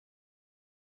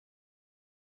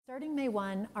Starting May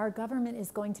 1, our government is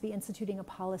going to be instituting a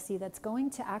policy that's going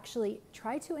to actually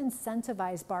try to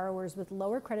incentivize borrowers with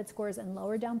lower credit scores and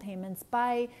lower down payments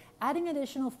by adding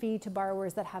additional fee to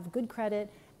borrowers that have good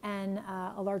credit and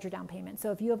a larger down payment.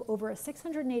 So if you have over a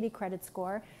 680 credit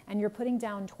score and you're putting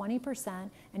down 20%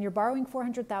 and you're borrowing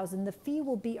 $400,000, the fee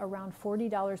will be around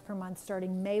 $40 per month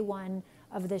starting May 1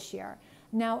 of this year.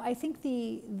 Now, I think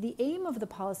the aim of the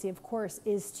policy, of course,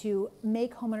 is to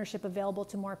make homeownership available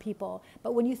to more people.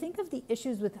 But when you think of the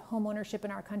issues with homeownership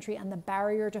in our country and the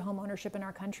barrier to homeownership in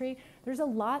our country, there's a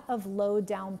lot of low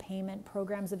down payment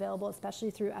programs available,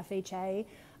 especially through FHA.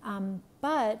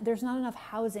 But there's not enough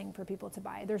housing for people to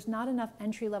buy. There's not enough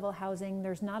entry-level housing.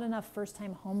 There's not enough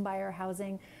first-time home buyer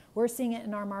housing. We're seeing it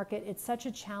in our market. It's such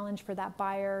a challenge for that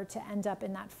buyer to end up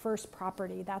in that first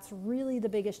property. That's really the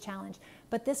biggest challenge.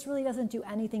 But this really doesn't do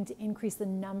anything to increase the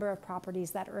number of properties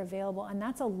that are available. And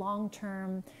that's a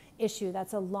long-term issue.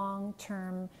 That's a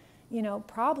long-term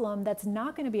problem that's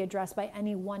not going to be addressed by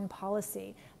any one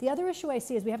policy. The other issue I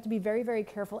see is we have to be very, very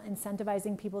careful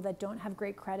incentivizing people that don't have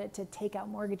great credit to take out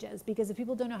mortgages, because if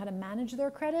people don't know how to manage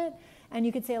their credit, and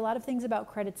you could say a lot of things about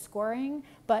credit scoring,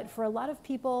 but for a lot of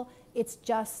people, it's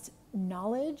just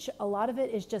knowledge. A lot of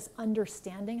it is just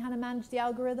understanding how to manage the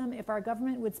algorithm. If our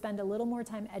government would spend a little more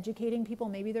time educating people,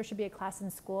 maybe there should be a class in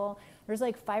school. There's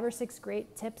like 5 or 6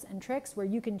 great tips and tricks where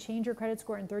you can change your credit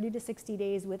score in 30 to 60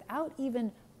 days without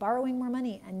even borrowing more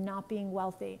money and not being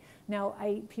wealthy. Now,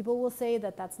 people will say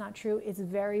that that's not true. It's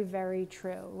very, very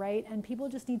true, right? And people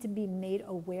just need to be made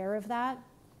aware of that.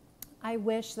 I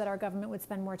wish that our government would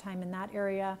spend more time in that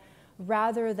area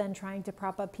rather than trying to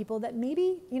prop up people that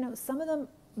maybe, some of them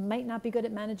might not be good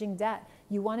at managing debt.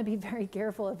 You want to be very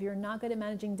careful if you're not good at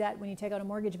managing debt when you take out a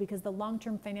mortgage, because the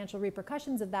long-term financial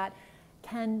repercussions of that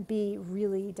can be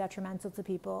really detrimental to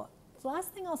people. The last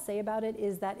thing I'll say about it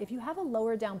is that if you have a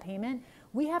lower down payment,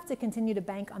 we have to continue to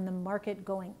bank on the market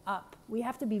going up. We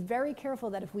have to be very careful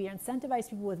that if we incentivize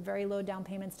people with very low down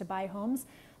payments to buy homes,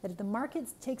 that if the market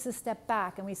takes a step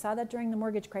back, and we saw that during the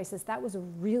mortgage crisis, that was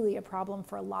really a problem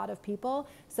for a lot of people.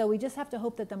 So we just have to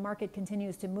hope that the market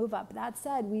continues to move up. That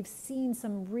said, we've seen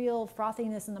some real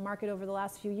frothiness in the market over the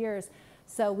last few years.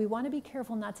 So we want to be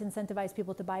careful not to incentivize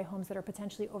people to buy homes that are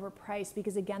potentially overpriced,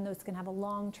 because again, those can have a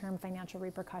long-term financial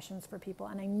repercussions for people.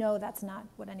 And I know that's not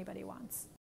what anybody wants.